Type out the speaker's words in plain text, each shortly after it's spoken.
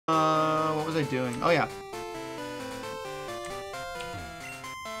I doing? Oh, yeah.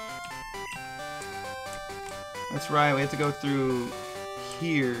 That's right, we have to go through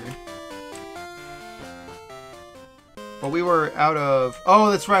here. But we were out of... Oh,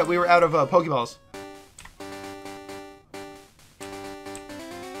 that's right, we were out of Pokeballs.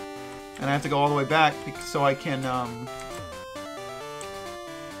 And I have to go all the way back so I can,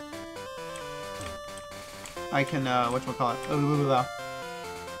 whatchamacallit? Oh,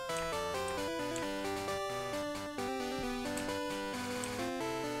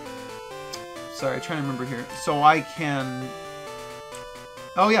 sorry, I'm trying to remember here. So I can...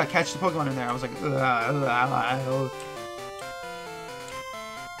 Oh yeah, catch the Pokemon in there. I was like...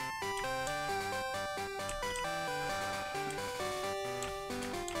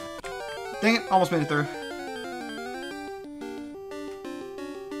 Dang it, almost made it through.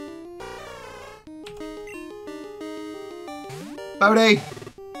 butI!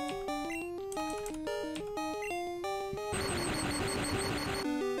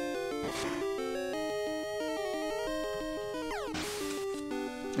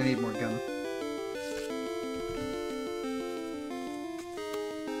 I need more gum.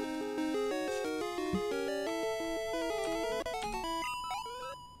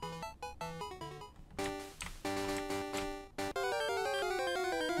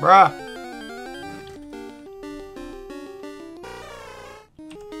 Bruh.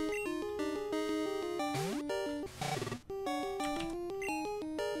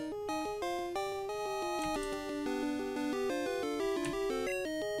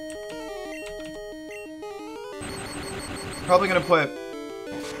 Probably gonna put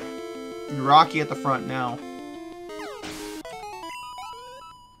Rocky at the front now.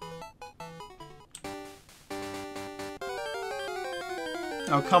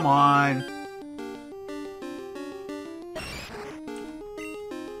 Oh, come on.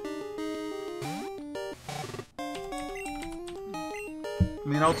 I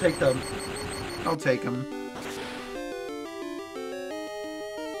mean, I'll take them. I'll take them.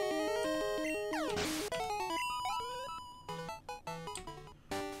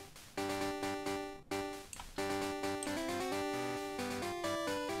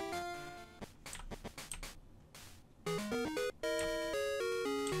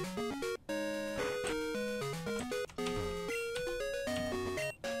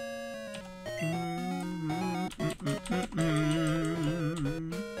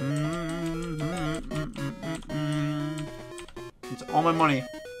 It's all my money.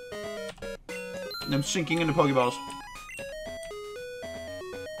 And I'm sinking into Pokeballs.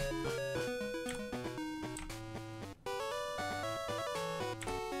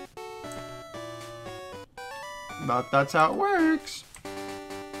 But that's how it works.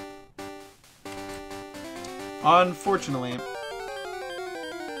 Unfortunately.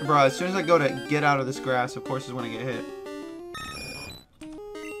 Bro, as soon as I go to get out of this grass, of course is when I get hit.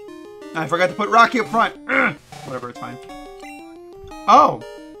 I forgot to put Rocky up front. Ugh. Whatever, it's fine. Oh!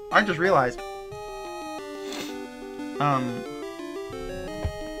 I just realized.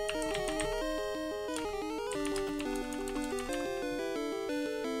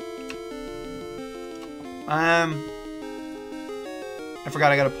 I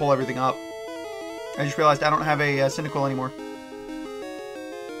forgot I gotta pull everything up. I just realized I don't have a Cynical anymore.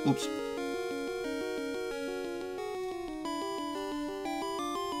 Oops.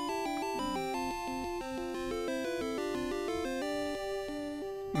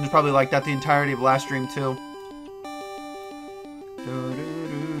 It was probably like that the entirety of last stream too.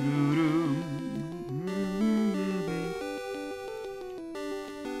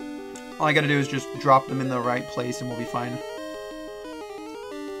 All I gotta do is just drop them in the right place and we'll be fine.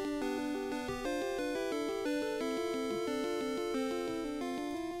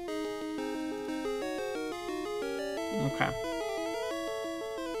 Okay.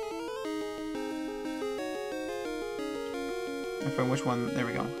 And from which one? There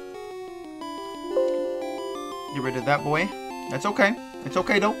we go. Get rid of that boy. That's okay. It's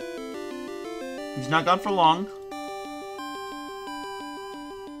okay though. He's not gone for long.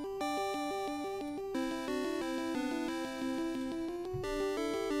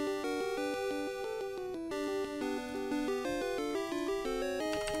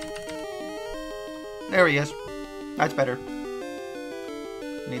 There he is. That's better.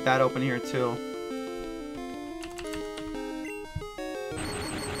 Need that open here too.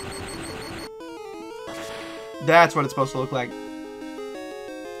 That's what it's supposed to look like.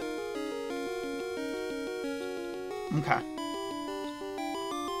 Okay.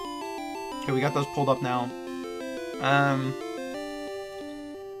 Okay, we got those pulled up now.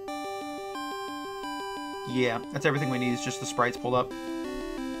 Yeah, that's everything we need is just the sprites pulled up.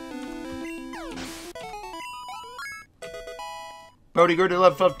 Brody grew to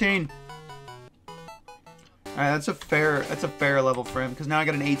level 15. Alright, that's a fair level for him, because now I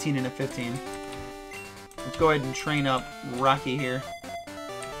got an 18 and a 15. Let's go ahead and train up Rocky here.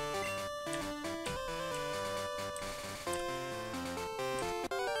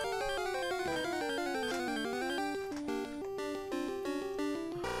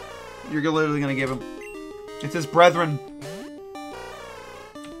 You're literally gonna give him. It's his brethren.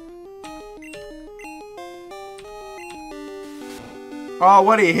 Oh,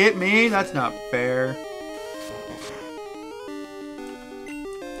 what, he hit me? That's not fair.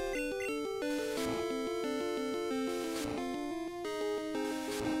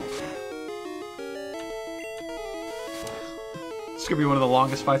 This could be one of the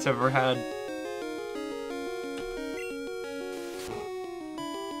longest fights I've ever had.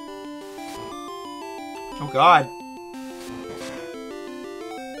 Oh God.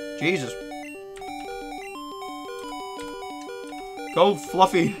 Jesus. Go,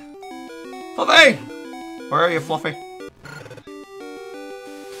 Fluffy. Fluffy! Where are you, Fluffy?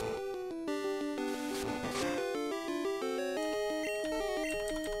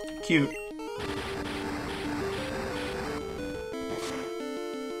 Cute.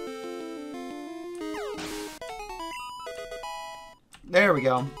 There we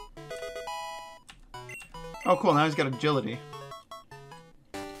go. Oh, cool. Now he's got agility.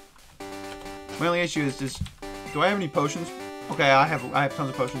 My only issue is just, do I have any potions? Okay, I have tons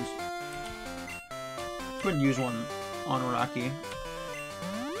of potions. Let's go ahead and use one on Rocky.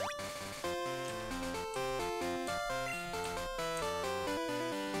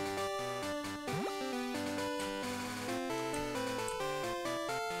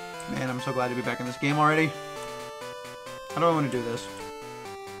 Man, I'm so glad to be back in this game already. How do I want to do this?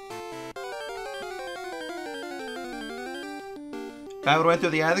 If I would have went through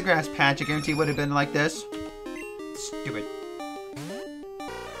the other grass patch, I guarantee it would have been like this. Stupid.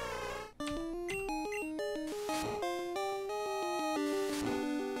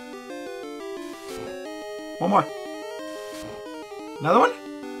 One more. Another one?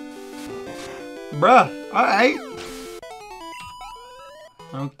 Bruh. Alright.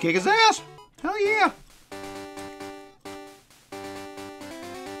 I'll kick his ass. Hell yeah.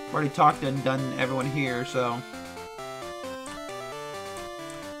 Already talked and done everyone here, so.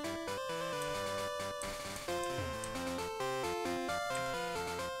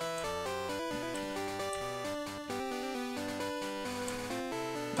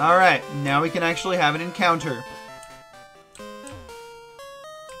 Alright, now we can actually have an encounter.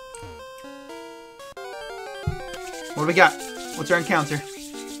 What do we got? What's our encounter?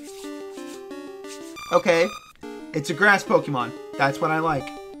 Okay, it's a grass Pokemon. That's what I like.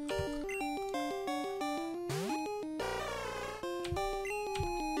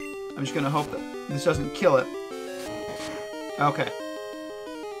 I'm just gonna hope that this doesn't kill it. Okay.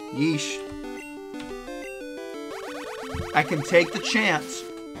 Yeesh. I can take the chance.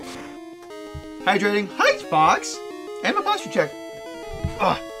 Hydrating. Hi, Fox! And my posture check.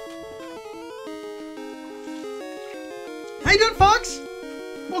 Ugh. How you doing, Fox?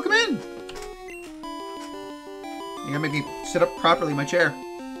 Welcome in. You gotta make me sit up properly in my chair.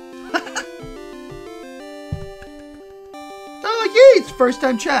 Oh, yay! It's first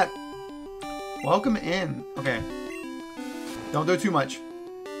time chat. Welcome in. Okay. Don't do too much.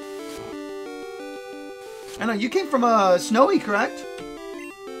 I know, you came from Snowy, correct?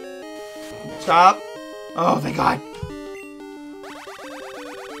 Stop. Oh, thank God.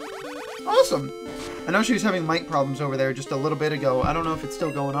 Awesome. I know she was having mic problems over there just a little bit ago. I don't know if it's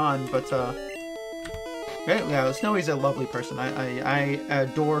still going on, but yeah, Snowy's a lovely person. I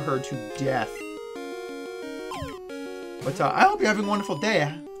adore her to death. But I hope you're having a wonderful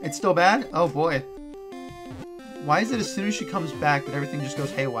day. It's still bad? Oh boy. Why is it as soon as she comes back that everything just goes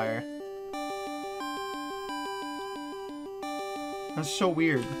haywire? That's so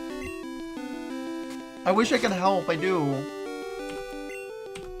weird. I wish I could help, I do.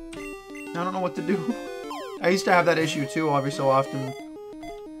 I don't know what to do. I used to have that issue too, every so often.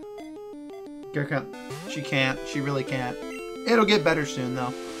 She can't. She really can't. It'll get better soon,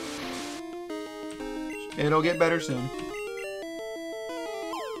 though. It'll get better soon.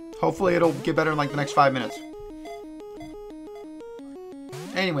 Hopefully it'll get better in like the next 5 minutes.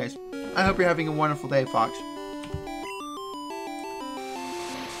 Anyways, I hope you're having a wonderful day, Fox.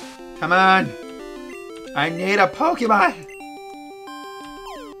 Come on! I need a Pokemon!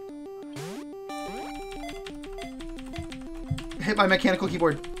 Hit my mechanical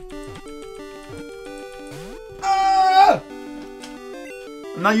keyboard. Ah!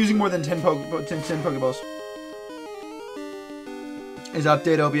 I'm not using more than 10 Pokeballs. Is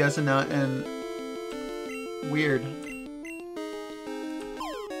update OBS and weird.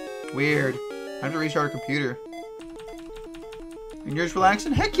 Weird. I have to restart a computer. And you're just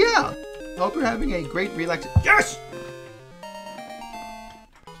relaxing? Heck yeah! I hope you're having a great relaxing. Yes!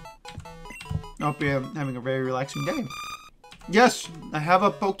 I hope you're having a very relaxing day. Yes! I have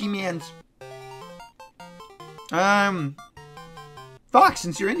a Pokemon. Fox,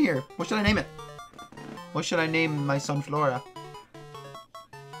 since you're in here, what should I name it? What should I name my Sunflora?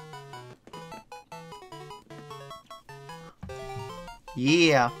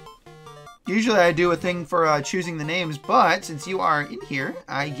 Yeah. Usually I do a thing for choosing the names, but since you are in here,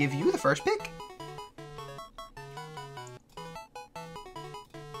 I give you the first pick.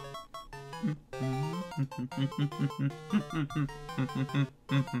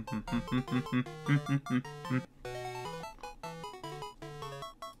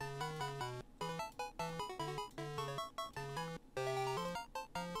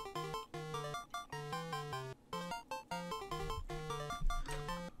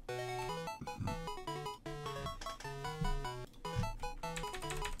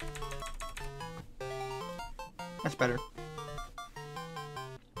 That's better.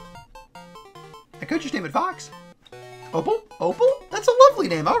 I could just name it Fox. Opal? Opal? That's a lovely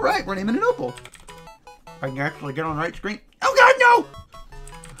name. All right, we're naming it Opal. I can actually get on the right screen. Oh God, no!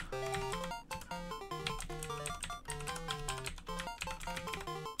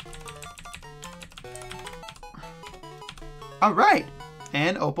 All right,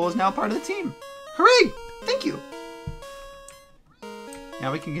 and Opal is now part of the team. Hooray! Thank you.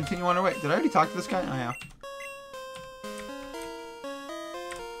 Now we can continue on our way. Did I already talk to this guy? Oh yeah.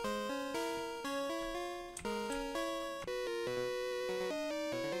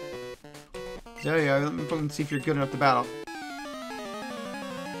 There you go. Let me fucking see if you're good enough to battle.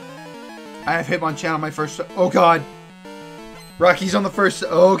 I have Hitmonchan on my first. Oh God. Rocky's on the first.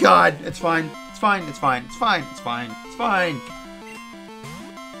 Oh God. It's fine. It's fine. It's fine. It's fine. It's fine. It's fine.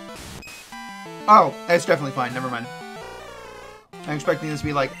 Oh, it's definitely fine. Never mind. I'm expecting this to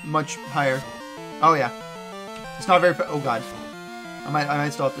be like much higher. Oh yeah. It's not very. Oh God. I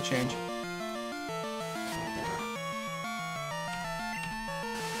might still have to change.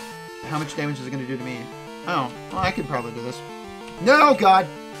 How much damage is it going to do to me? Oh, well, I could probably do this. No, God!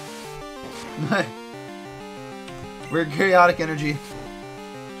 Weird chaotic energy.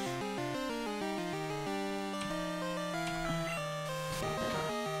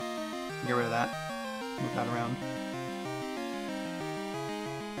 Get rid of that. Move that around.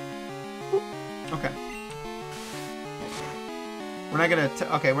 Okay. We're not gonna.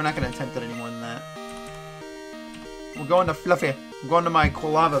 Okay, we're not gonna attempt it any more than that. We're going to Fluffy. I'm going to my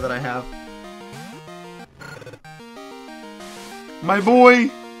Quilava that I have. My boy!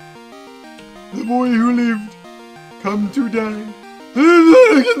 The boy who lived. Come to die.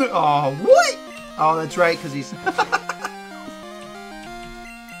 Oh, what? Oh, that's right, because he's...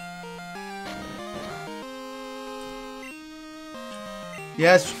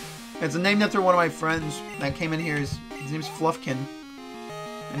 Yes, it's named after one of my friends that came in here. His name's Fluffkin.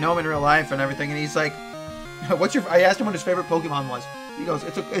 I know him in real life and everything, and he's like... What's your? I asked him what his favorite Pokemon was. He goes,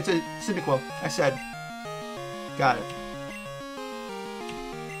 "It's a Cyndaquil." I said, "Got it."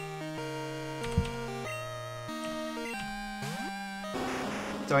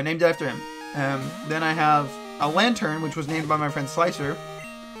 So I named it after him. Then I have a Lantern, which was named by my friend Slicer,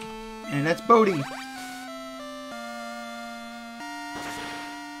 and that's butI.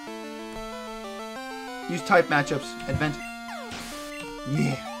 Use type matchups. Adventure.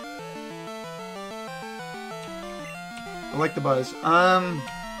 Yeah. I like the buzz.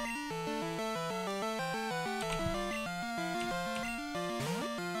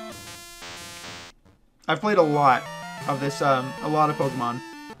 I've played a lot of this, a lot of Pokemon.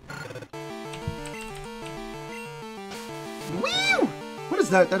 Woo! What is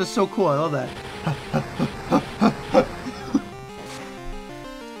that? That is so cool. I love that.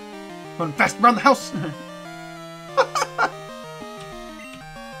 Going fast around the house.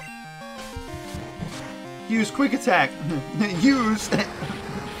 Use quick attack. Use.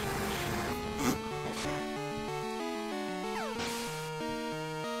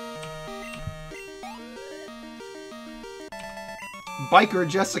 Biker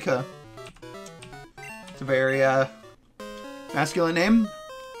Jessica. It's a very masculine name.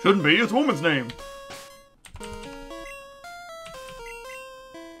 Shouldn't be. It's a woman's name.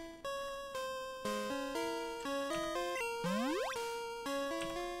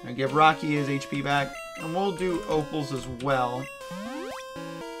 I give Rocky his HP back. And we'll do Opals as well.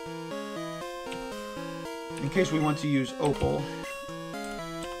 In case we want to use Opal.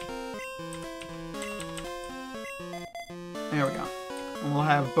 There we go. And we'll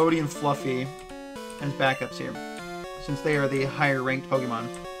have butI and Fluffy as backups here. Since they are the higher ranked Pokemon.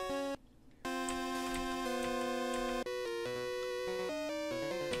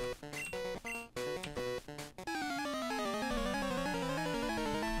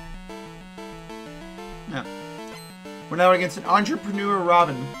 Yeah. We're now against an entrepreneur,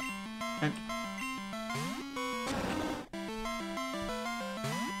 Robin. And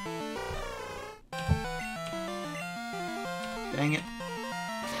dang it.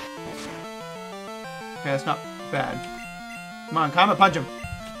 Okay, that's not bad. Come on, Comet punch him.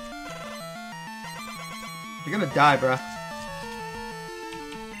 You're gonna die, bruh.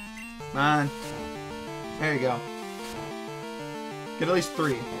 Come on. There you go. Get at least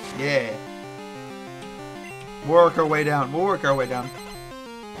 3. Yeah. We'll work our way down. We'll work our way down.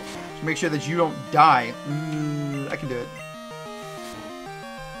 Just make sure that you don't die. I can do it.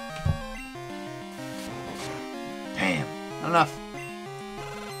 Damn. Not enough.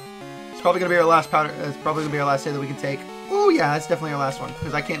 It's probably gonna be our last powder. It's probably gonna be our last day that we can take. Oh yeah, that's definitely our last one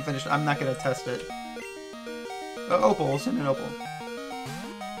because I can't finish. I'm not gonna test it. Opal. We'll send an Opal.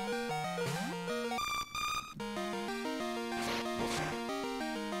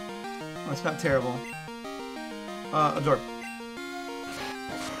 That's not terrible. Absorb.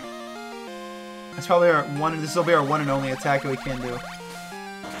 That's probably our one. This will be our one and only attack that we can do,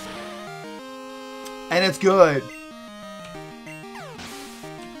 and it's good.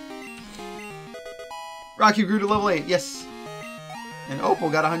 Rocky grew to level 8. Yes. And Opal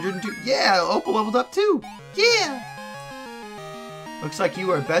got 102. Yeah, Opal leveled up too. Yeah. Looks like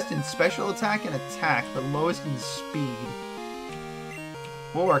you are best in special attack and attack, but lowest in speed.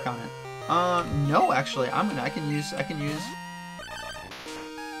 We'll work on it. No, actually, I can use.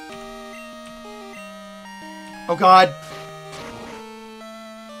 Oh God.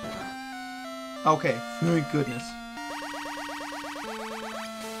 Okay, thank goodness.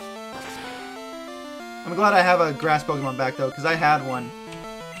 I'm glad I have a grass Pokemon back though, because I had one.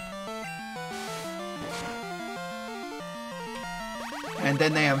 And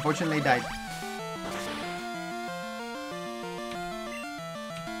then they unfortunately died.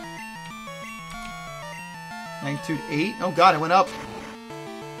 Magnitude 8? Oh God, it went up.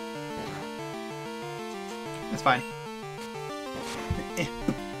 That's fine.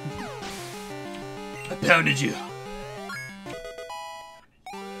 I pounded you.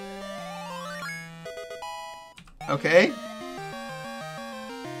 Okay.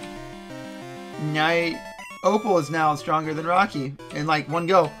 Opal is now stronger than Rocky in like one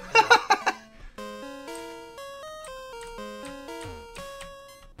go.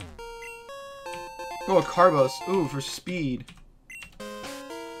 Oh, a Carbos. Ooh, for speed.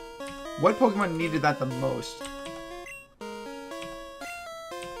 What Pokemon needed that the most?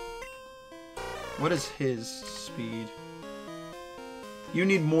 What is his speed? You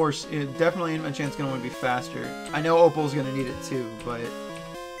need more. Definitely, Enchant's gonna want to be faster. I know Opal's gonna need it too, but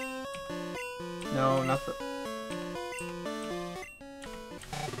no, not the.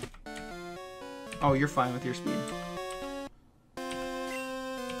 Oh, you're fine with your speed.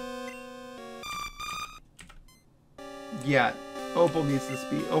 Yeah, Opal needs the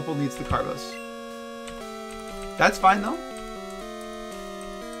speed. Opal needs the Carbos. That's fine though.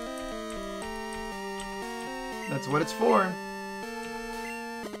 That's what it's for.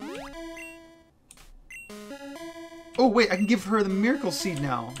 Oh wait, I can give her the Miracle Seed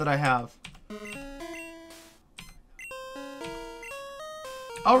now that I have.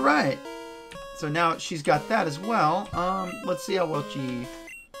 Alright. So now she's got that as well. Let's see how well she...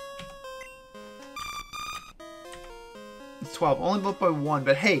 It's 12. Only up by 1,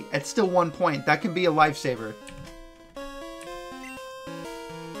 but hey, it's still 1 point. That can be a lifesaver.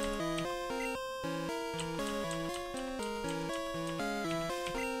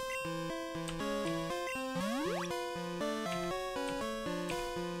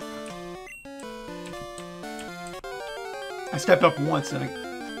 I stepped up once and I...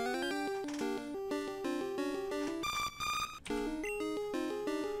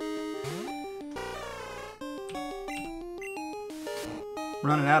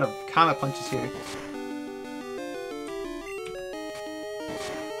 Running out of Comet Punches here.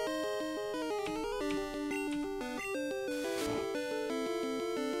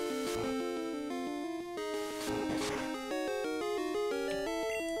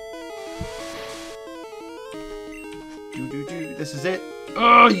 This is it.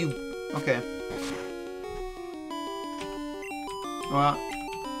 Oh, you... Okay. Well,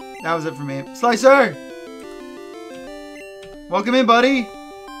 that was it for me. Slicer! Welcome in, buddy!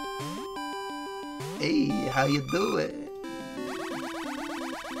 Hey, how you doing?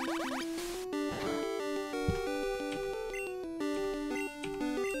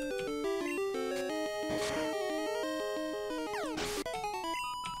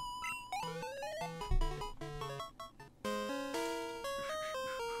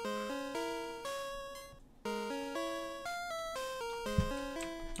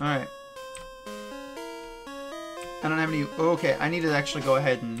 Alright. I don't have any... Okay, I need to actually go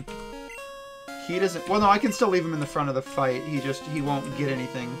ahead and... He doesn't... Well, no, I can still leave him in the front of the fight. He won't get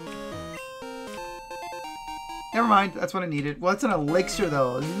anything. Never mind, that's what I needed. Well, it's an elixir,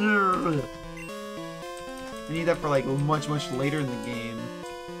 though. I need that for, like, much, much later in the game.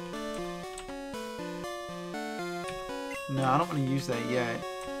 No, I don't want to use that yet.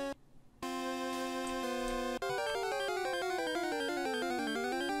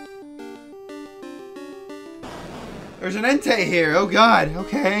 There's an Entei here. Oh god.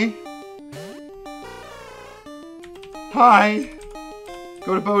 Okay. Hi.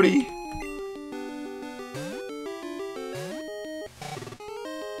 Go to butI.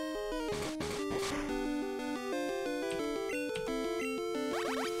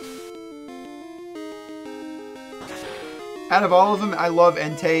 Out of all of them, I love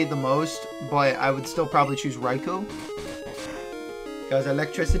Entei the most, but I would still probably choose Raikou. Because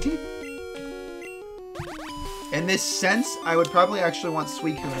electricity. In this sense, I would probably actually want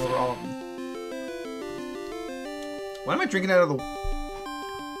Suicune over all of them. Why am I drinking out of the...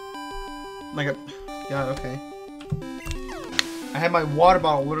 Like a... God, okay. I had my water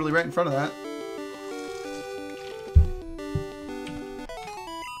bottle literally right in front of that.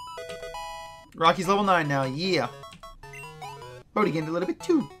 Rocky's level 9 now, yeah. butI gained a little bit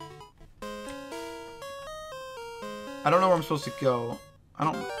too. I don't know where I'm supposed to go. I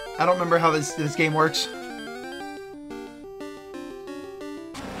don't remember how this game works.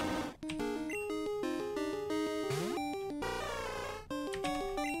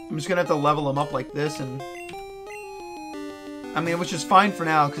 I'm just gonna have to level them up like this, and I mean, which is fine for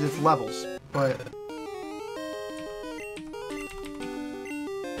now because it's levels, but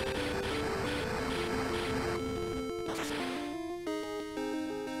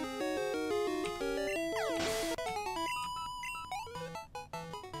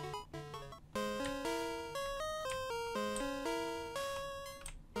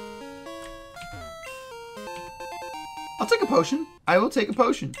I'll take a potion. I will take a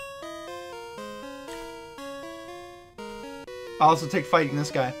potion. I'll also take fighting this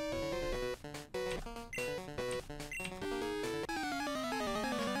guy.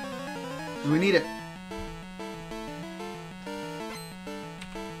 We need it.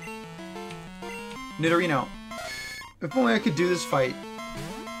 Nidorino. If only I could do this fight.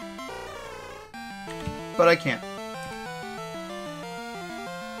 But I can't.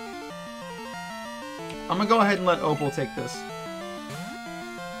 I'm gonna go ahead and let Opal take this.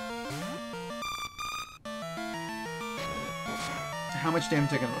 How much damage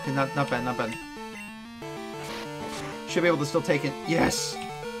taken? Okay, not bad, not bad. Should be able to still take it. Yes!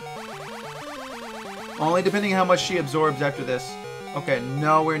 Only depending on how much she absorbs after this. Okay,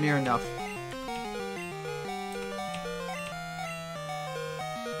 nowhere near enough.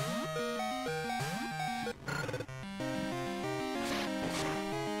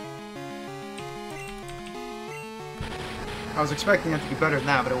 I was expecting it to be better than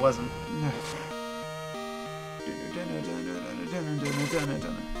that, but it wasn't.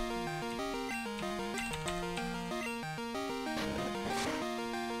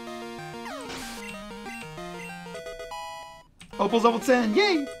 Opal's level 10,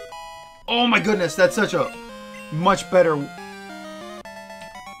 yay! Oh my goodness, that's such a much better...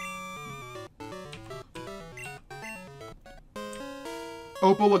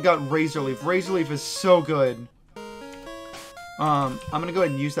 Opal got Razor Leaf. Razor Leaf is so good. I'm gonna go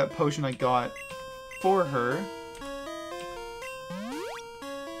ahead and use that potion I got for her.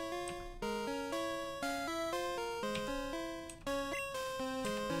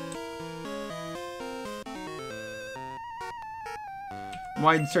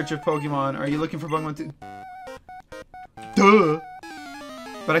 Wide search of Pokemon. Are you looking for Pokemon too? Duh!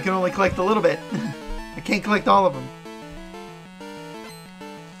 But I can only collect a little bit. I can't collect all of them.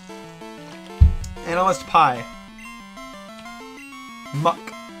 Analyst Pie. Muck.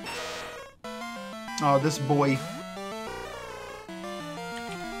 Oh, this boy.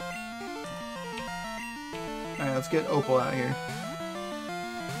 Alright, let's get Opal out of here.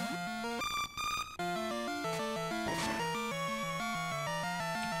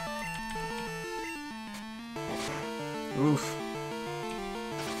 Oof.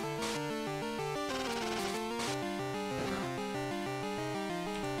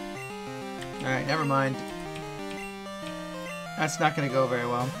 Alright, never mind. That's not going to go very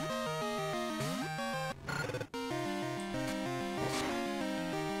well.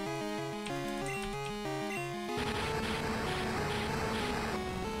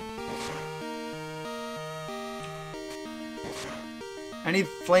 I need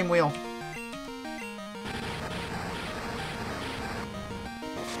Flame Wheel.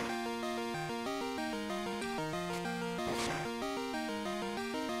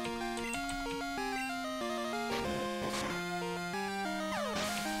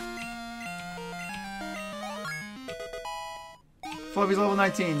 Fluffy's level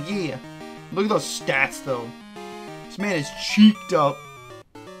 19. Yeah. Look at those stats, though. This man is cheeked up.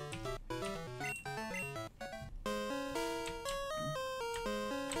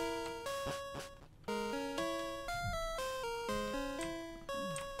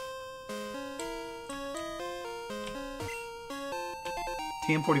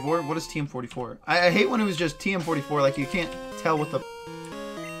 TM44? What is TM44? I hate when it was just TM44. Like, you can't tell what the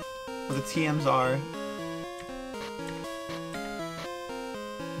TMs are.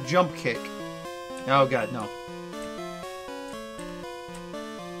 Jump kick. Oh god, no.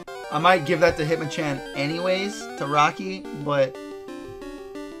 I might give that to Hitmonchan anyways, to Rocky, but...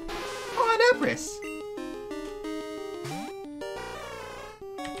 Oh, an Empress!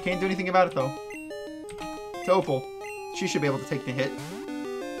 Can't do anything about it, though. To Opal. She should be able to take the hit.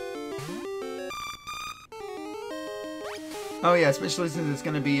 Oh yeah, especially since it's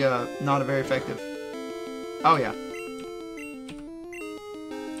going to be not very effective. Oh yeah.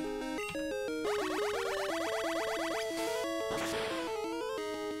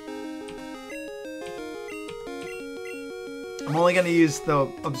 I'm only going to use the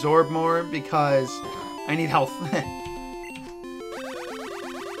absorb more because I need health. It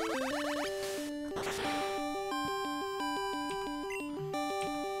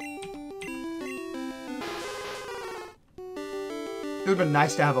would have been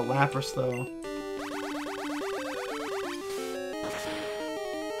nice to have a Lapras, though.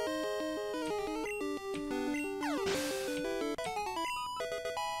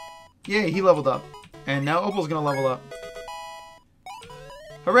 Yay, he leveled up. And now Opal's gonna level up.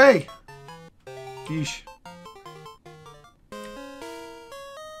 Hooray! Yeesh.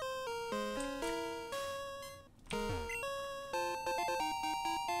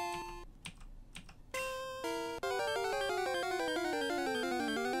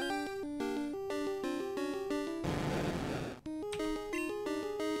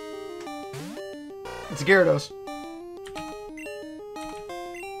 It's Gyarados.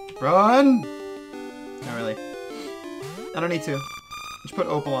 Run! Not really. I don't need to. Just put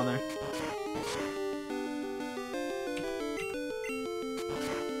Opal on there.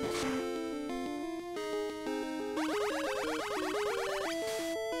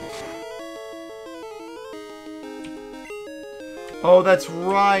 Oh, that's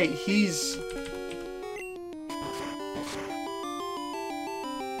right. He's...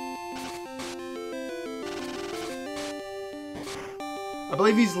 I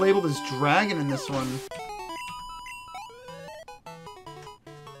believe he's labeled as Dragon in this one.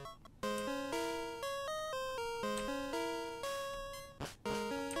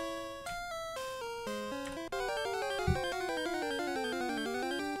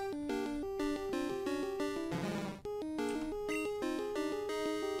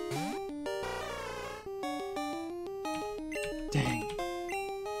 Dang.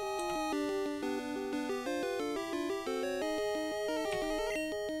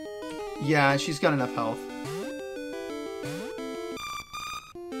 Yeah, she's got enough health.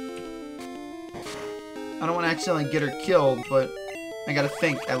 I don't want to accidentally get her killed, but I gotta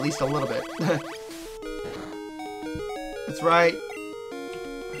think at least a little bit. That's right.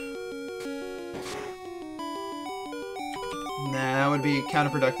 Nah, that would be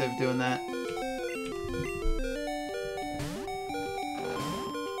counterproductive doing that.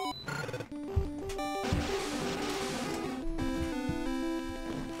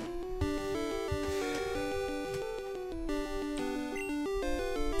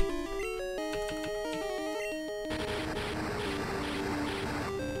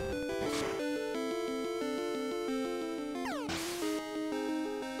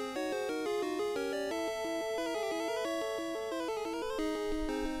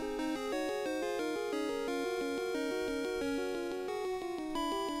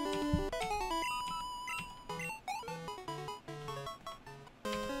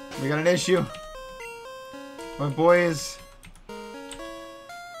 We got an issue. My boy is...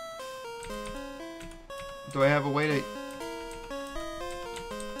 Do I have a way to...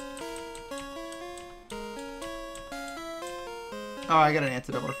 Oh, I got an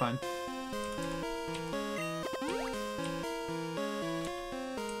antidote. We're fine.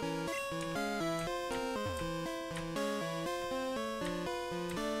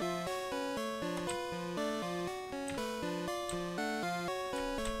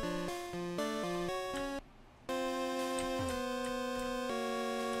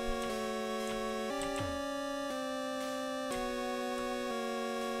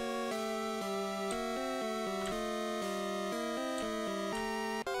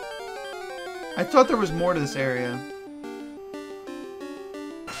 I thought there was more to this area.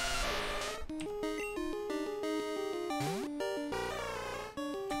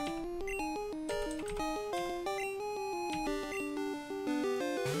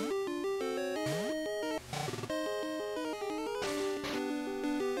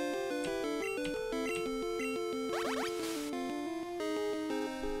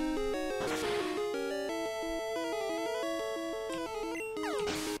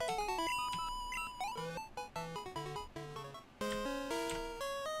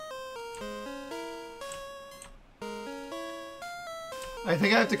 I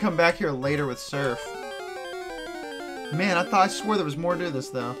think I have to come back here later with Surf. Man, I swore there was more to this,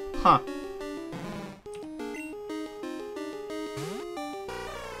 though. Huh.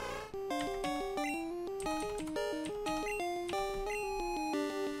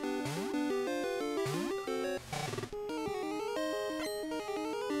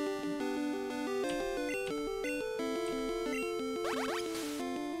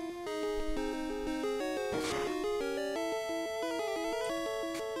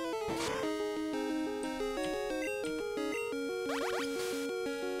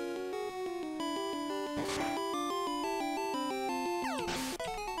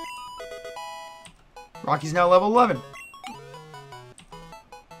 Rocky's now level 11.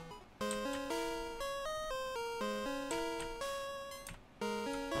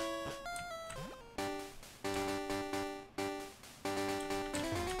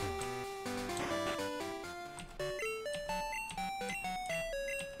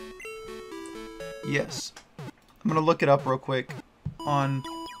 Yes. I'm gonna look it up real quick on...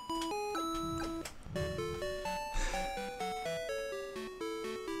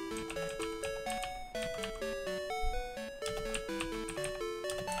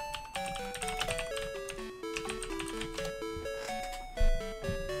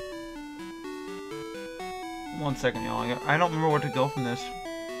 One second, y'all. I don't remember where to go from this.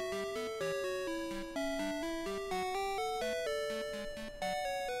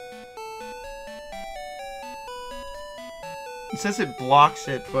 It says it blocks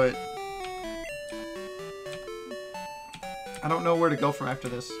it, but I don't know where to go from after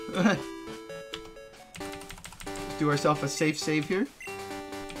this. Let's do ourselves a safe save here.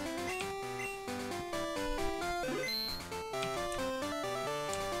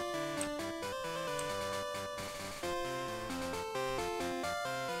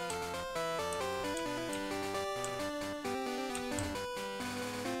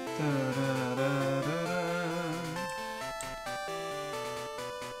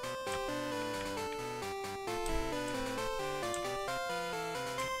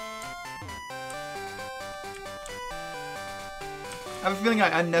 I have a feeling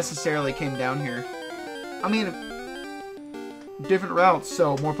I unnecessarily came down here. I mean, different routes,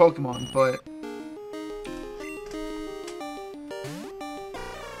 so more Pokemon, but...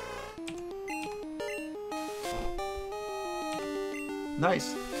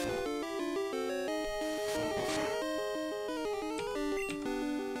 Nice.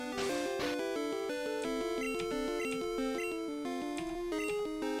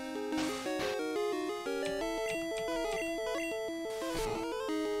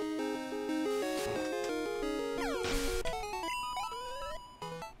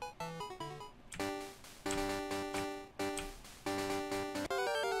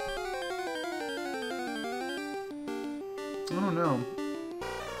 I don't know.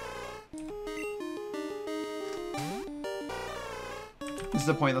 This is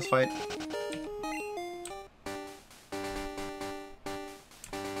a pointless fight.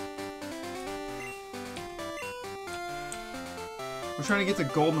 We're trying to get to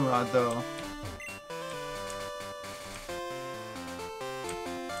Goldenrod, though.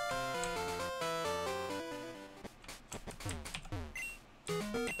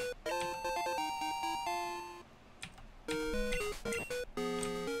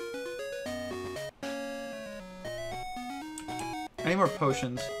 I need more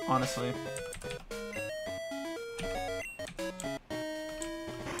potions, honestly.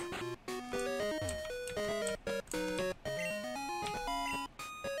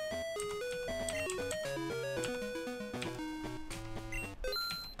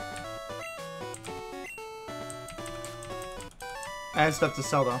 I had stuff to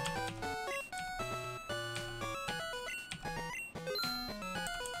sell, though.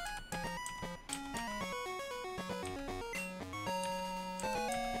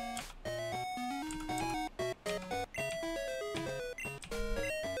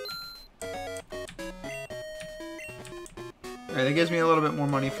 Alright, that gives me a little bit more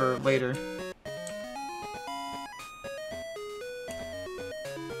money for later.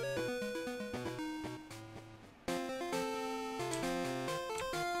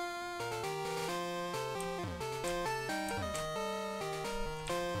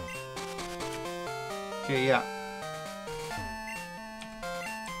 Okay, yeah.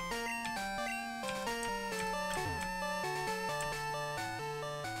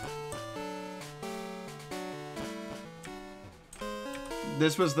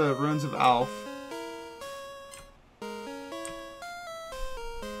 This was the Ruins of Alf.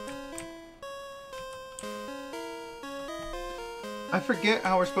 I forget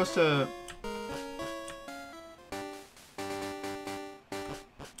how we're supposed to...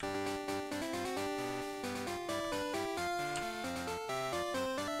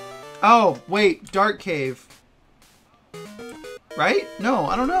 Oh, wait. Dark Cave. Right? No,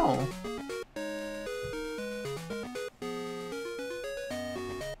 I don't know.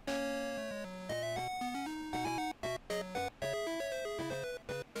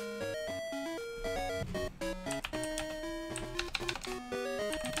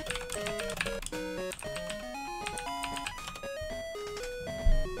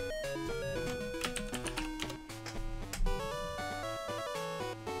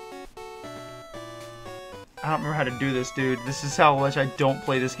 I don't remember how to do this, dude. This is how much I don't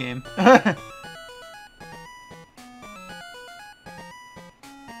play this game.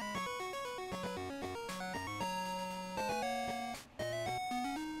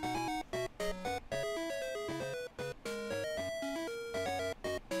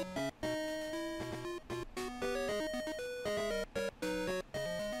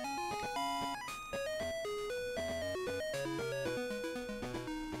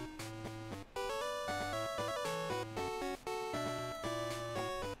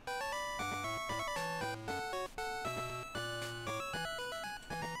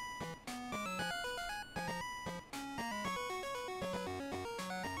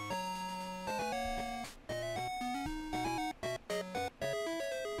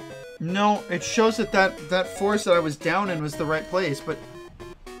 No, it shows that that forest that I was down in was the right place, but...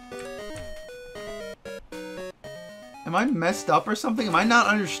 Am I messed up or something? Am I not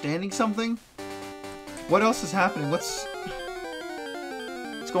understanding something? What else is happening? What's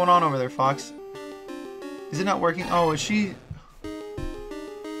going on over there, Fox? Is it not working? Oh, is she...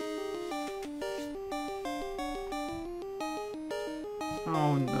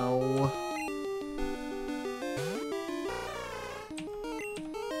 Oh, no.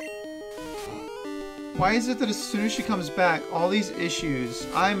 Why is it that as soon as she comes back, all these issues...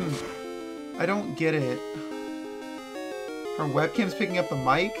 I don't get it. Her webcam's picking up the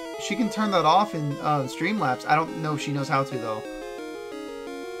mic? She can turn that off in Streamlabs. I don't know if she knows how to, though.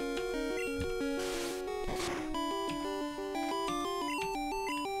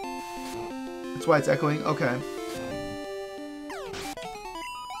 That's why it's echoing? Okay.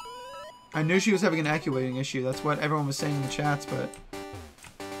 I knew she was having an activating issue. That's what everyone was saying in the chats, but...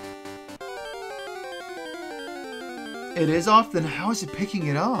 It is off? Then how is it picking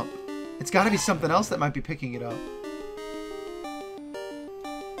it up? It's got to be something else that might be picking it up.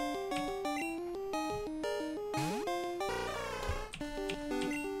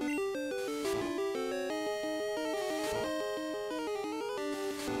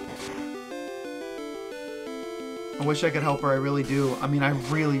 I wish I could help her, I really do. I mean, I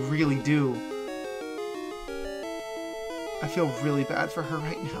really, really do. I feel really bad for her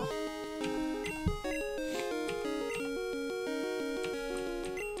right now.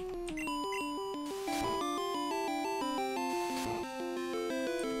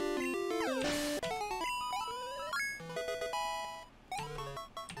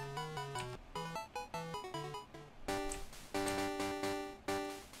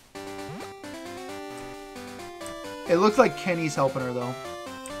 It looks like Kenny's helping her, though.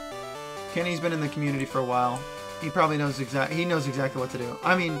 Kenny's been in the community for a while. He probably knows exactly what to do.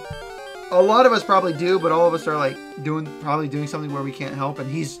 I mean, a lot of us probably do, but all of us are like probably doing something where we can't help, and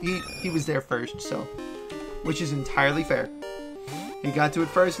he was there first, so, which is entirely fair. He got to it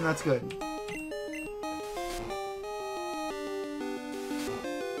first, and that's good.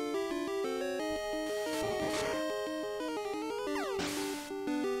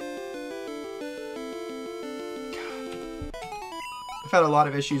 I've had a lot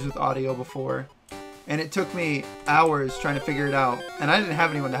of issues with audio before, and it took me hours trying to figure it out, and I didn't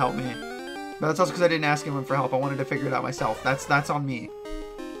have anyone to help me. But that's also because I didn't ask anyone for help. I wanted to figure it out myself. That's on me.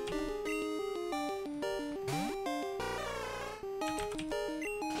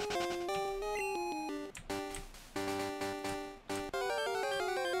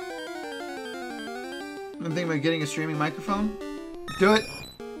 I'm thinking about getting a streaming microphone. Do it.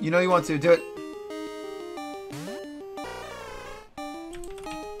 You know you want to. Do it.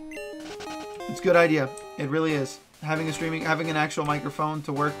 It's a good idea. It really is. Having an actual microphone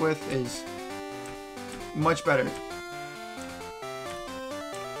to work with is much better.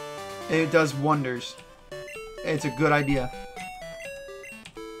 It does wonders. It's a good idea.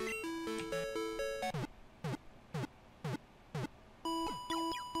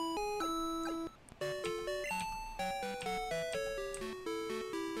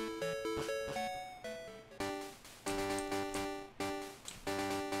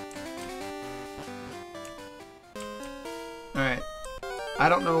 Alright. I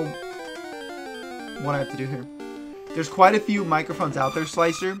don't know what I have to do here. There's quite a few microphones out there,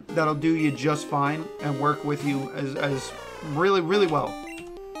 Slicer, that'll do you just fine and work with you as really, really well.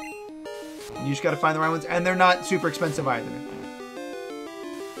 You just gotta find the right ones, and they're not super expensive either.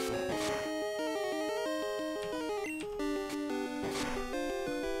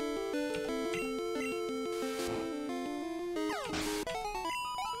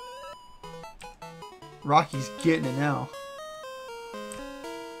 Rocky's getting it now.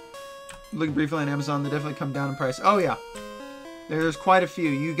 Look briefly on Amazon, they definitely come down in price. Oh yeah, there's quite a few.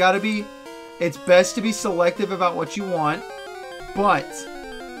 You gotta be, it's best to be selective about what you want, but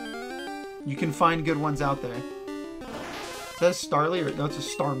you can find good ones out there. Is that a Starly or no? It's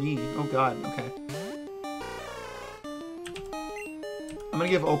a Starmie. Oh god. Okay. I'm gonna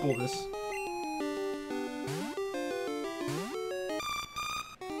give Opal this.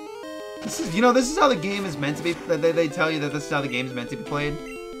 This is, you know, this is how the game is meant to be. They tell you that this is how the game is meant to be played.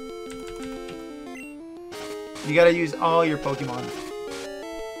 You gotta use all your Pokemon.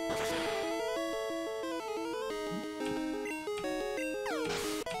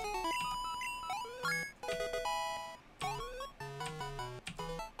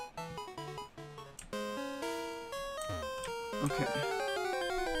 Okay.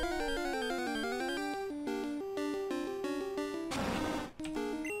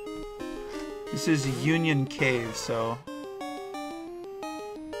 This is Union Cave, so...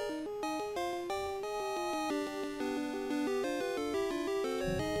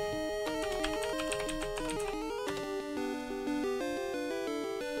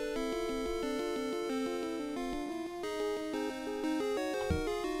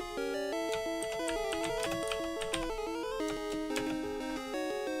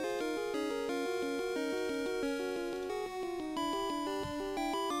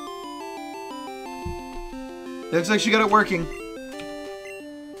 Looks like she got it working.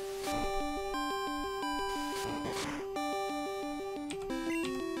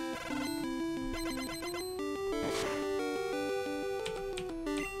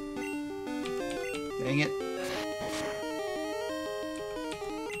 Dang it.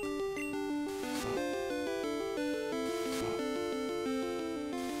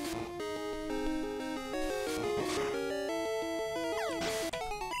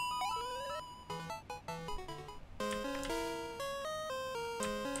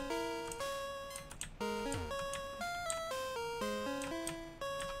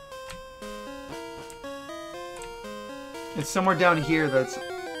 It's somewhere down here that's...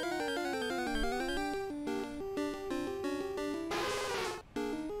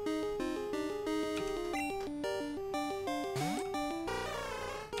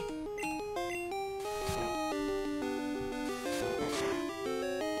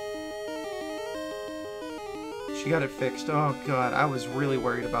 She got it fixed. Oh god, I was really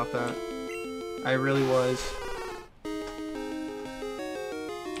worried about that. I really was.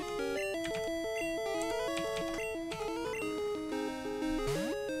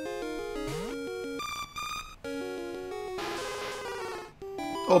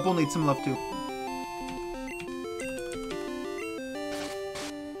 Opal needs some love too.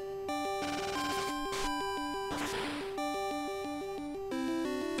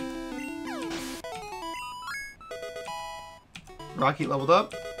 Rocky leveled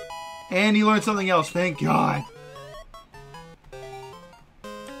up. And he learned something else, thank God.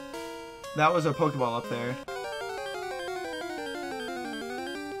 That was a Pokeball up there.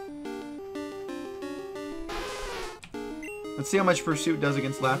 Let's see how much Pursuit does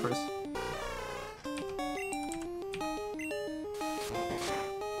against Lapras.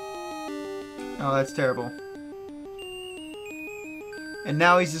 Oh, that's terrible. And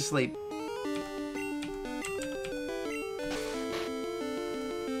now he's asleep.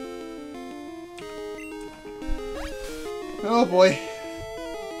 Oh boy.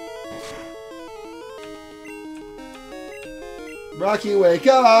 Rocky, wake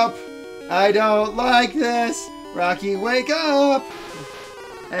up! I don't like this! Rocky, wake up!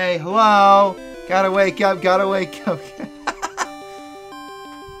 Hey, hello! Gotta wake up, gotta wake up.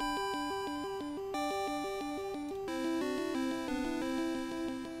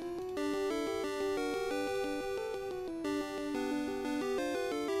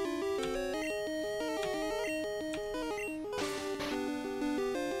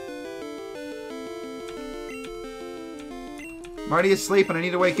 I'm already asleep and I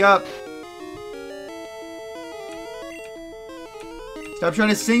need to wake up. Stop trying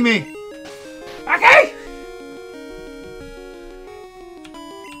to sing me. Rocky!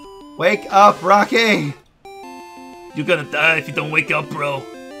 Wake up, Rocky! You're gonna die if you don't wake up, bro.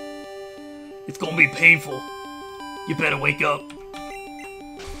 It's gonna be painful. You better wake up.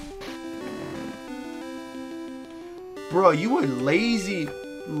 Bro, you a lazy,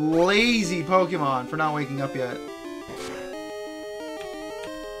 lazy Pokemon for not waking up yet.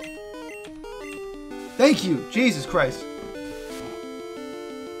 Thank you! Jesus Christ.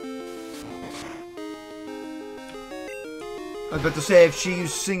 I was about to say, if she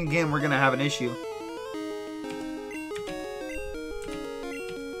used sing again, we're gonna have an issue.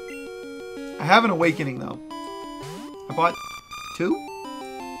 I have an awakening, though. I bought 2?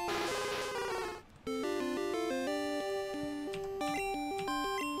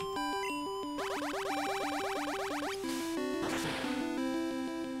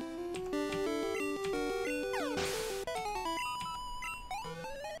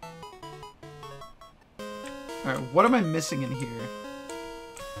 Alright, what am I missing in here?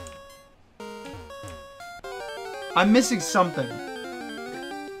 I'm missing something.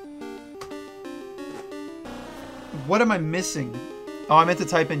 What am I missing? Oh, I meant to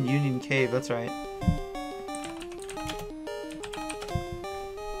type in Union Cave, that's right.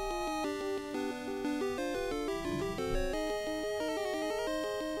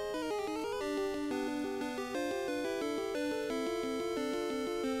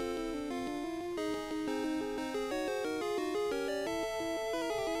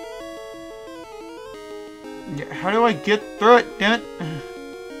 How do I get through it, damn it?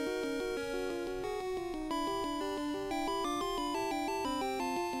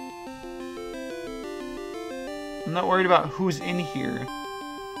 I'm not worried about who's in here.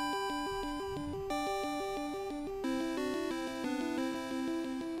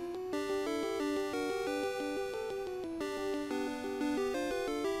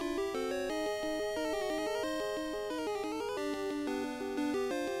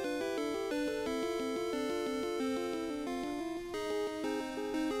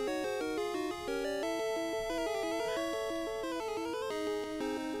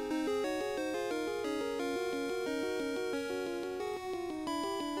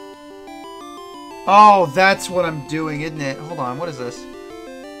 Oh, that's what I'm doing, isn't it? Hold on, what is this?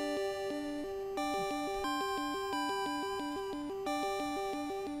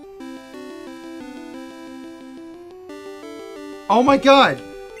 Oh my god!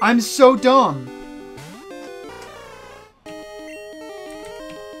 I'm so dumb!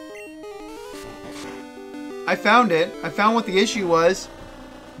 I found it. I found what the issue was.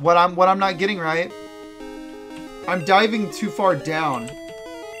 What I'm not getting right. I'm diving too far down.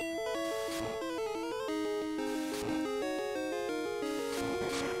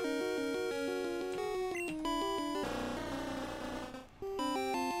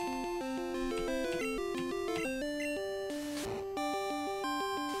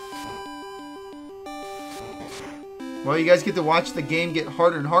 Well, you guys get to watch the game get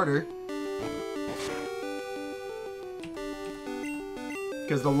harder and harder.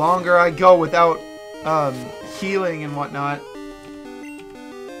 Because the longer I go without healing and whatnot,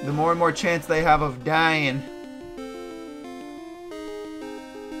 the more and more chance they have of dying.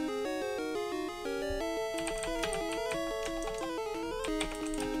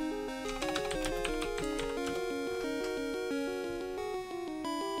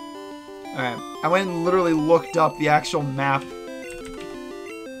 Alright, I went and literally looked up the actual map.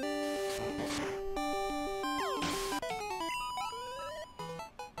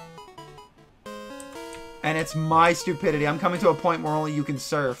 And it's my stupidity. I'm coming to a point where only you can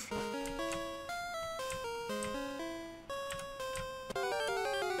surf.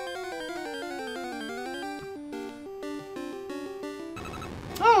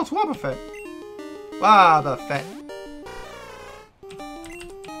 Oh, it's Wobbuffet. Wobbuffet.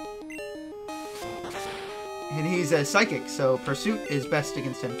 And he's a psychic, so Pursuit is best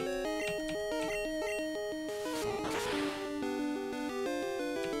against him.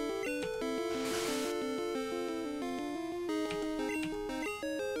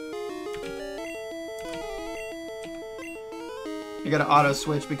 You gotta auto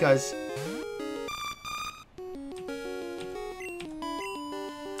switch because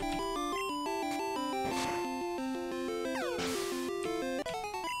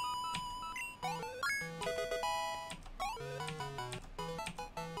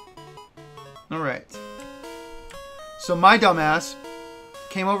alright. So my dumbass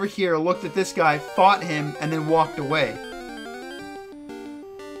came over here, looked at this guy, fought him, and then walked away.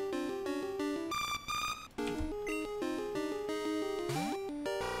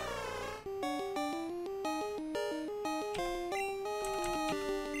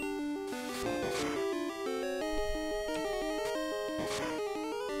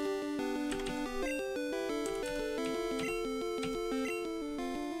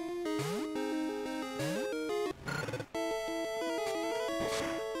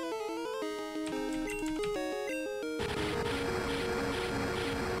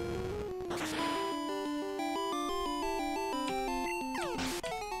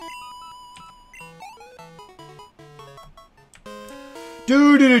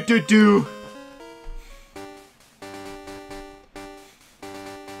 Do.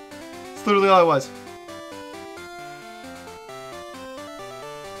 It's literally all it was.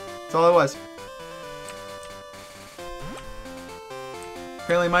 That's all it was.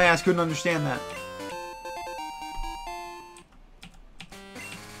 Apparently my ass couldn't understand that.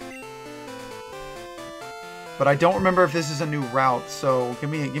 But I don't remember if this is a new route, so give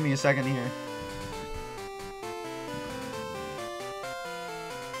me a second here.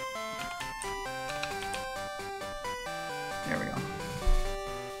 There we go.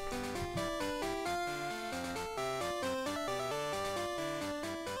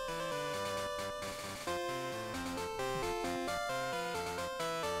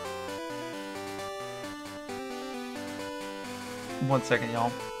 One second,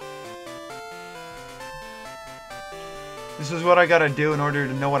 y'all. This is what I gotta do in order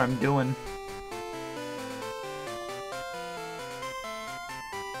to know what I'm doing.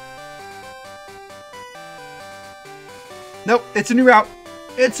 Nope, it's a new route.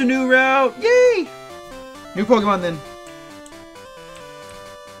 It's a new route. Yay! New Pokemon then.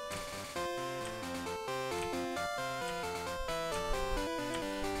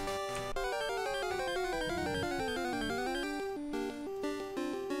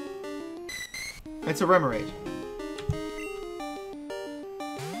 It's a Remoraid.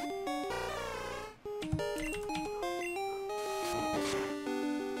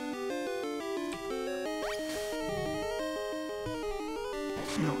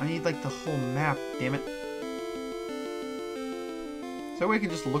 No, I need like the whole map, damn it. Is that way I can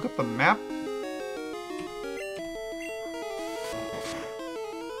just look up the map?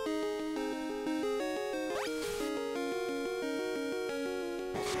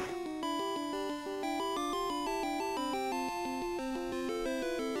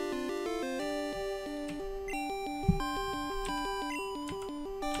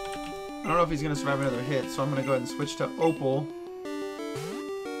 I don't know if he's gonna survive another hit, so I'm gonna go ahead and switch to Opal.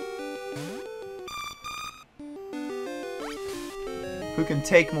 Who can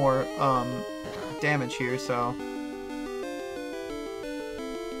take more damage here, so...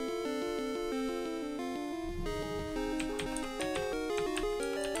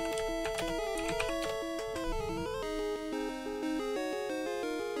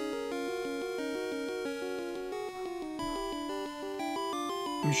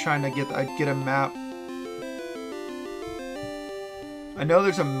 I'm just trying to get a map. I know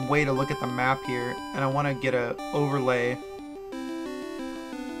there's a way to look at the map here, and I want to get a overlay.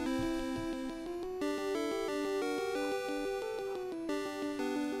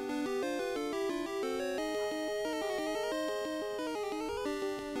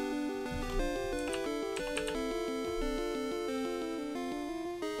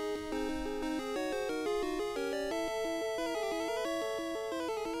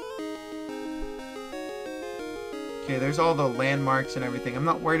 Okay, there's all the landmarks and everything. I'm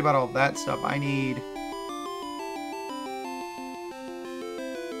not worried about all that stuff. I need...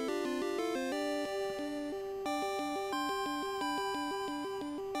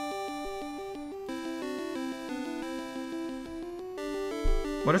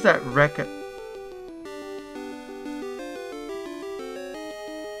 What is that wreck? I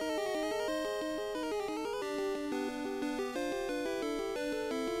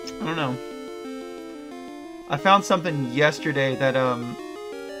don't know. I found something yesterday that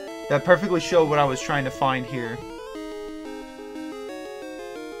that perfectly showed what I was trying to find here.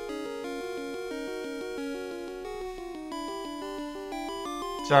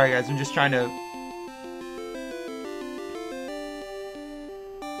 Sorry guys, I'm just trying to...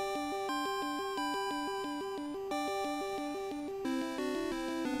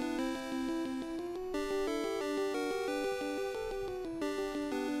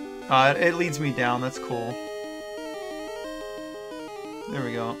 it leads me down, that's cool. There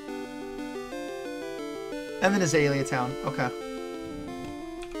we go. And then Azalea Town. Okay.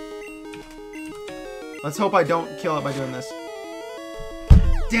 Let's hope I don't kill it by doing this.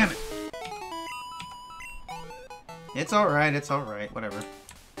 Damn it! It's alright, whatever.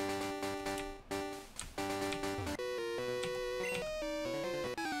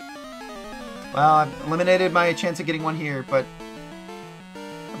 Well, I've eliminated my chance of getting one here, but...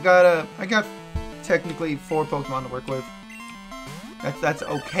 I got technically 4 Pokemon to work with. That's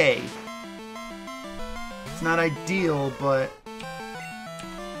okay. It's not ideal, but...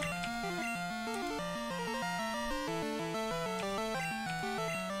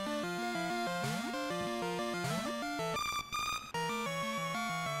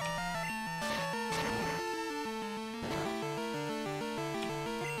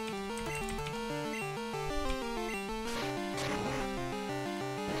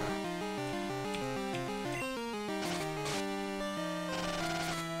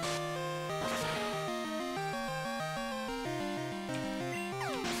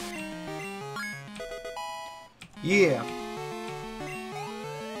 Yeah.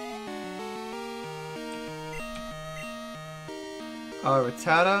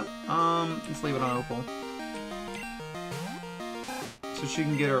 Rattata. Let's leave it on Opal. So she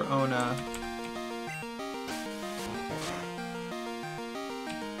can get her own,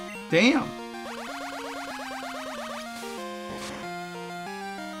 Damn!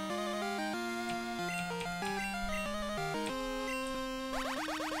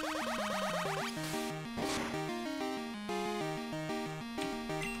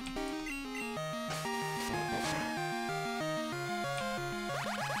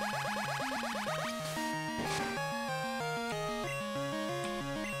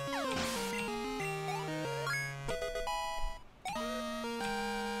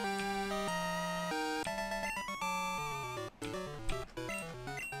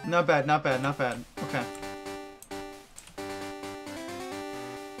 Not bad, not bad, not bad. Okay.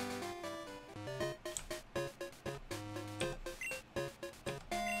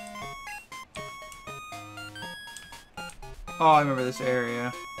 Oh, I remember this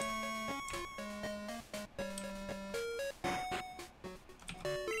area.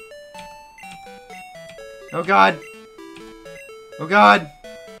 Oh god! Oh god!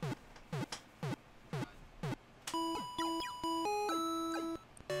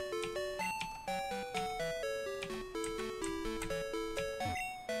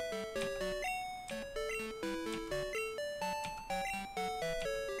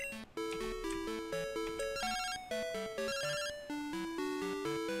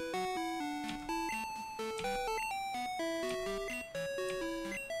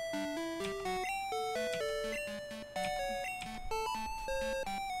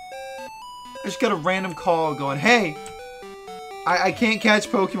 I just got a random call going, hey, I can't catch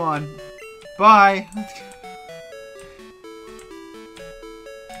Pokemon. Bye.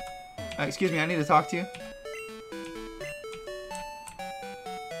 Excuse me, I need to talk to you.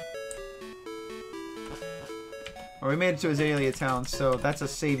 Well, we made it to Azalea Town, so that's a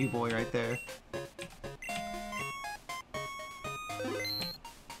savey boy right there.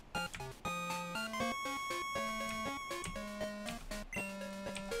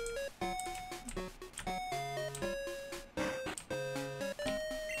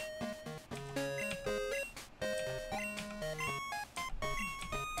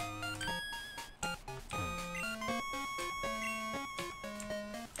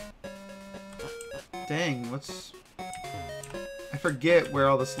 Dang, what's... I forget where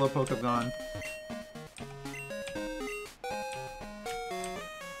all the Slowpoke have gone.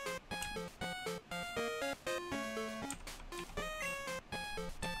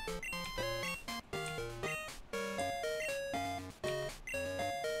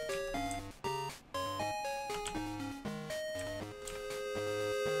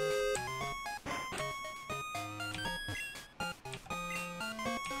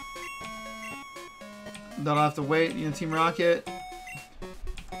 Then I'll have to wait, you know, Team Rocket.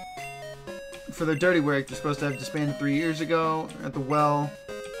 For their dirty work, they're supposed to have disbanded 3 years ago at the well.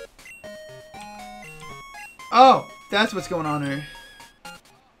 Oh, that's what's going on here.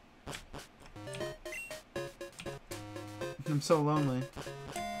 I'm so lonely.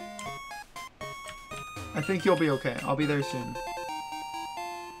 I think you'll be okay. I'll be there soon.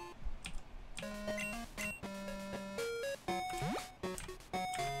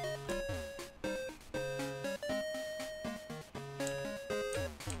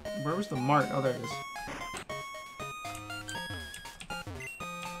 Where was the mark? Oh, there it is.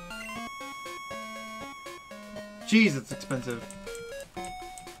 Jeez, it's expensive.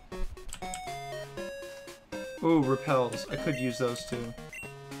 Ooh, repels. I could use those too.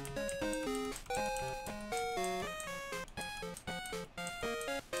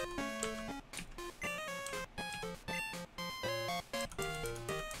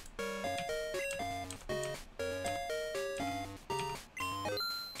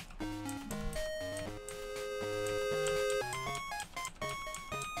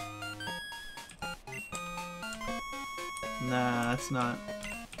 Nah, that's not.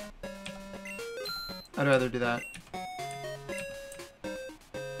 I'd rather do that.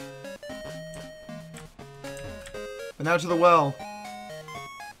 But now to the well.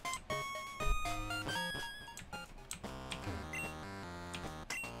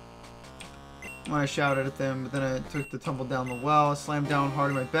 When I shouted at them, but then I took the tumble down the well, slammed down hard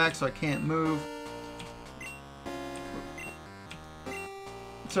on my back so I can't move.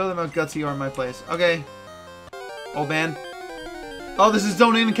 Throw them out gutsy or in my place. Okay. Old man. Oh, this is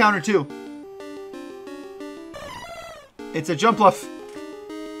zone in encounter too. It's a jump bluff.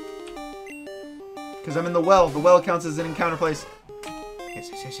 Because I'm in the well. The well counts as an encounter place. Yes,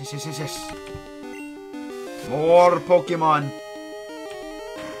 yes, yes, yes, yes, yes, yes. More Pokemon.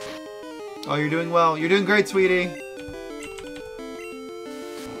 Oh, you're doing well. You're doing great, sweetie.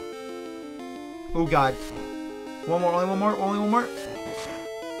 Oh, God. One more, only one more, only one more.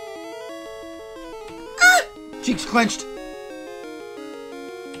 Ah! Cheeks clenched.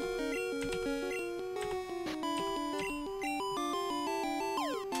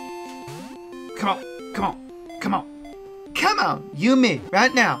 Come on, come on, come on. Come on, you and me,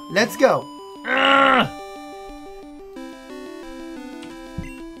 right now. Let's go. Ah!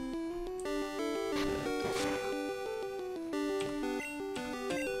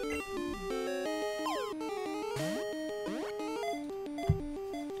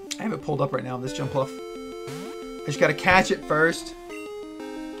 I have it pulled up right now, this jump off. I just gotta catch it first.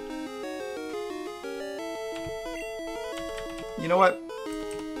 You know what?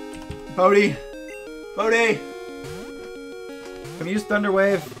 butI! butI! Can we use Thunder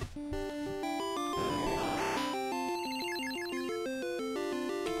Wave?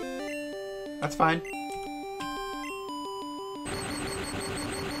 That's fine.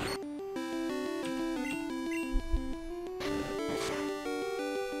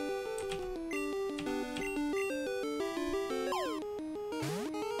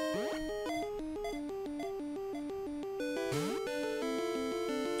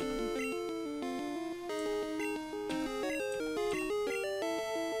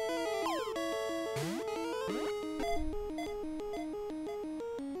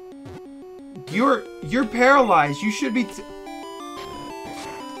 You're paralyzed. You should be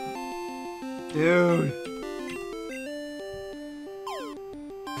Dude.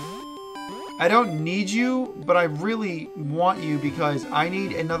 I don't need you, but I really want you because I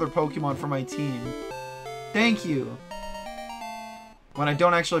need another Pokemon for my team. Thank you. When I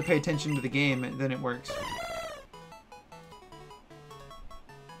don't actually pay attention to the game, then it works.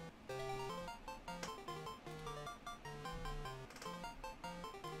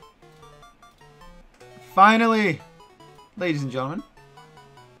 Finally, ladies and gentlemen.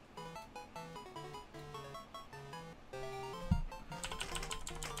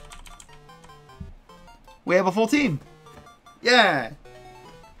 We have a full team. Yeah.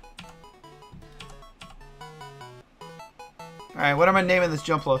 Alright, what am I naming this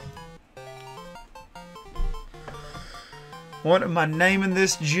Jumpluff? What am I naming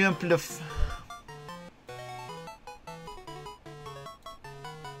this Jumpluff?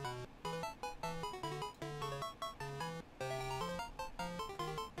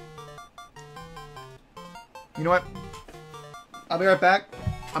 You know what? I'll be right back.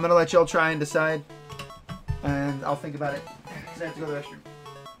 I'm gonna let y'all try and decide. And I'll think about it. Because I have to go to the restroom.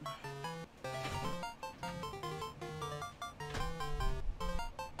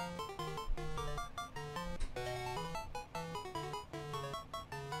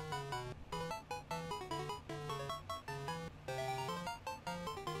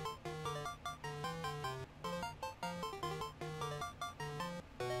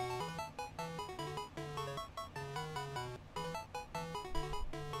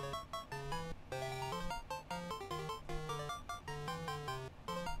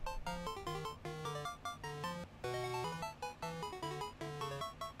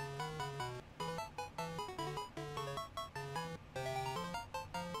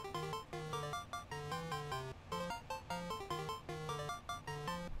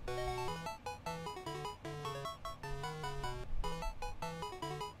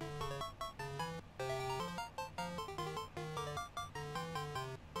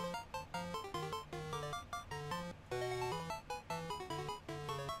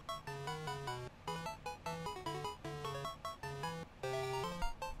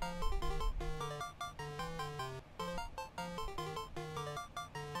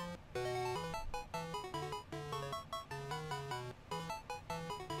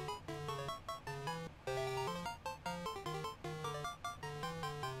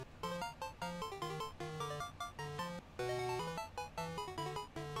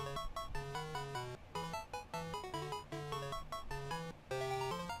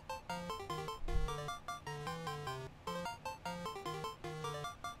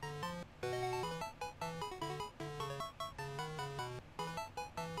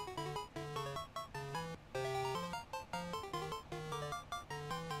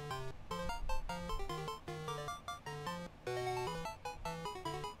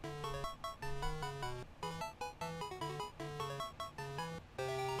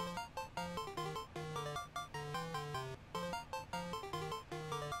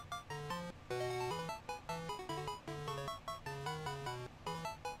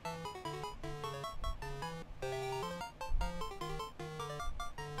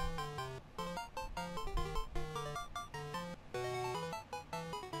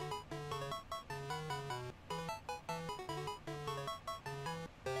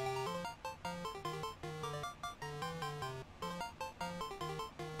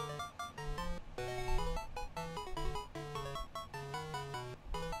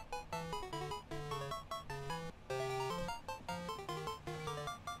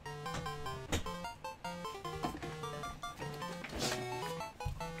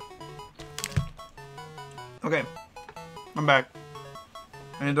 Okay. I'm back.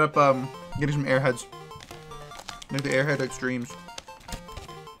 I ended up getting some airheads. Like the airhead extremes.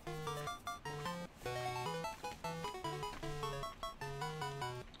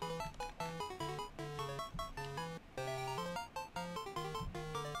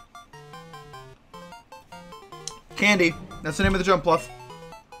 Candy. That's the name of the jump bluff.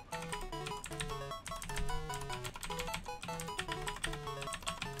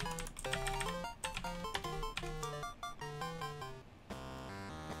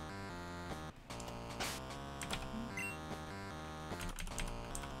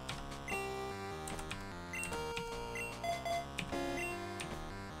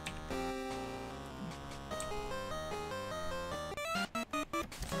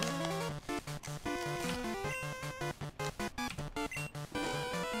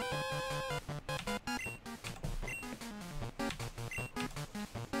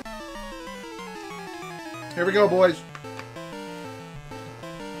 Here we go, boys.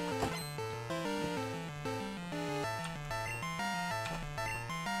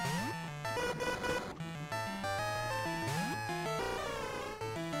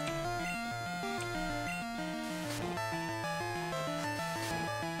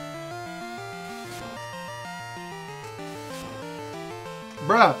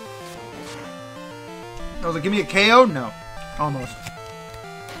 Bruh. I was like, give me a KO? No. Almost.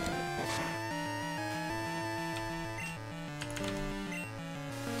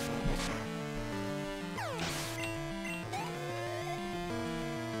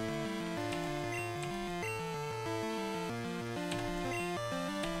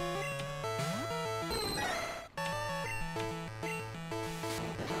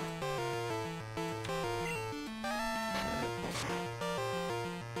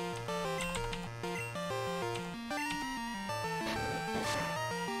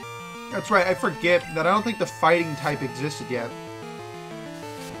 That's right, I forget that I don't think the fighting type existed yet.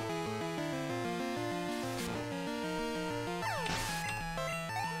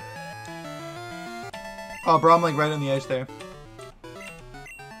 Oh, bro, I'm like right on the edge there.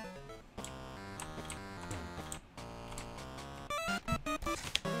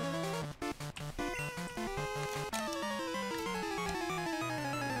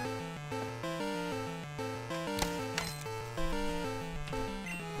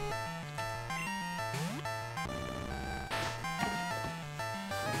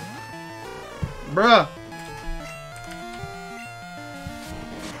 Bruh.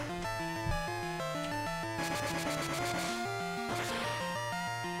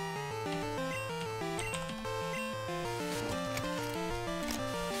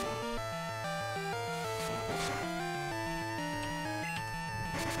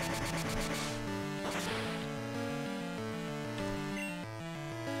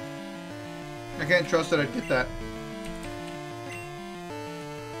 I can't trust that I'd get that.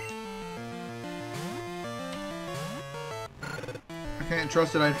 I can't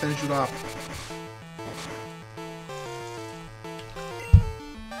trust that I'd finish it off.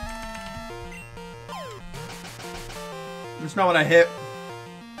 That's not what I hit.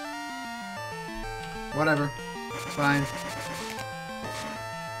 Whatever. Fine.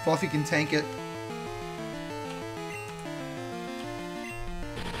 Fluffy can tank it.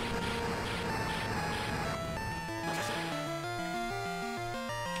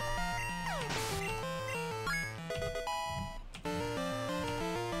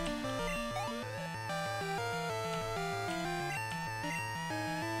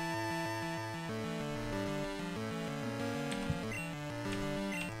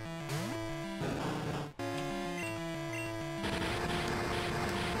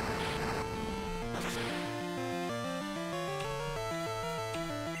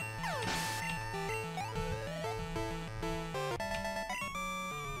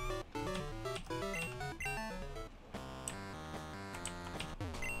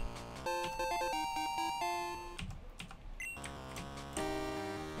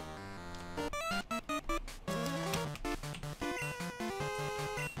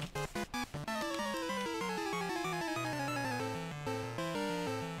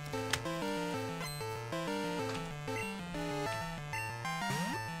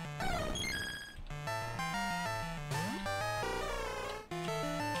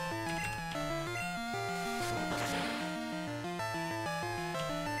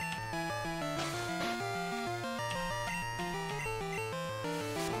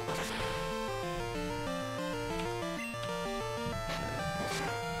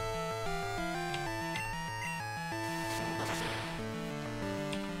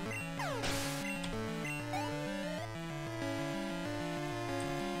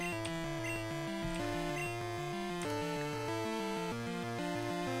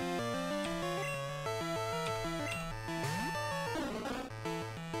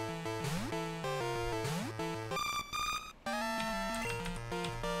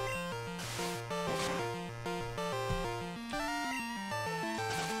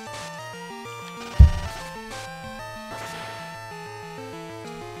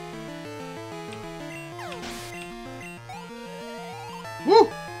 Woo!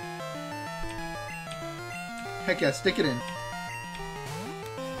 Heck yeah, stick it in.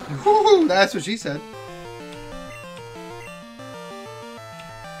 Woo! That's what she said.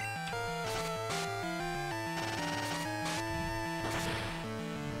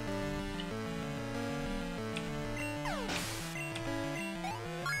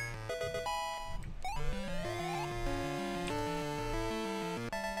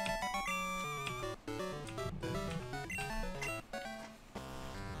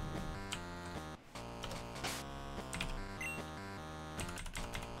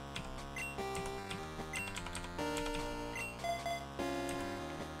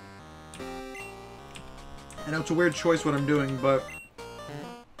 I know it's a weird choice what I'm doing, but...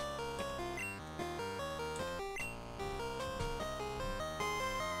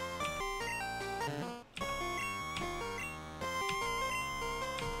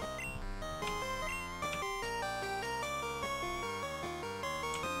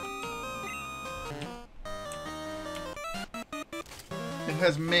 it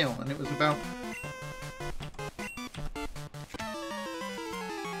has mail, and it was about...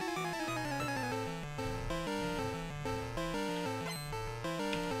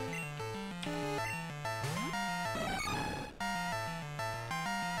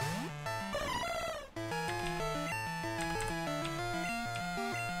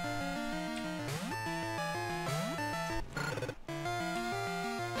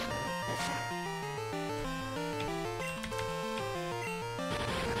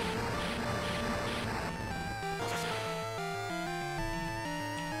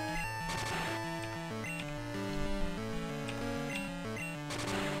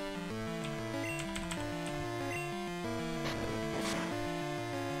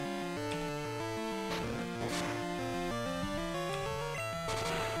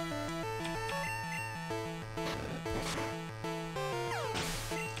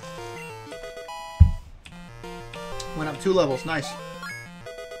 Went up 2 levels. Nice.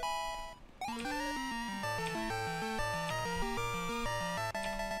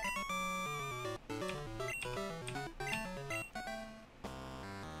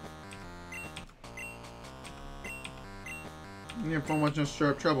 Your phone wants to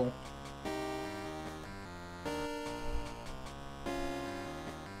stir up trouble.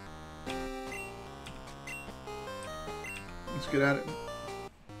 Let's get at it.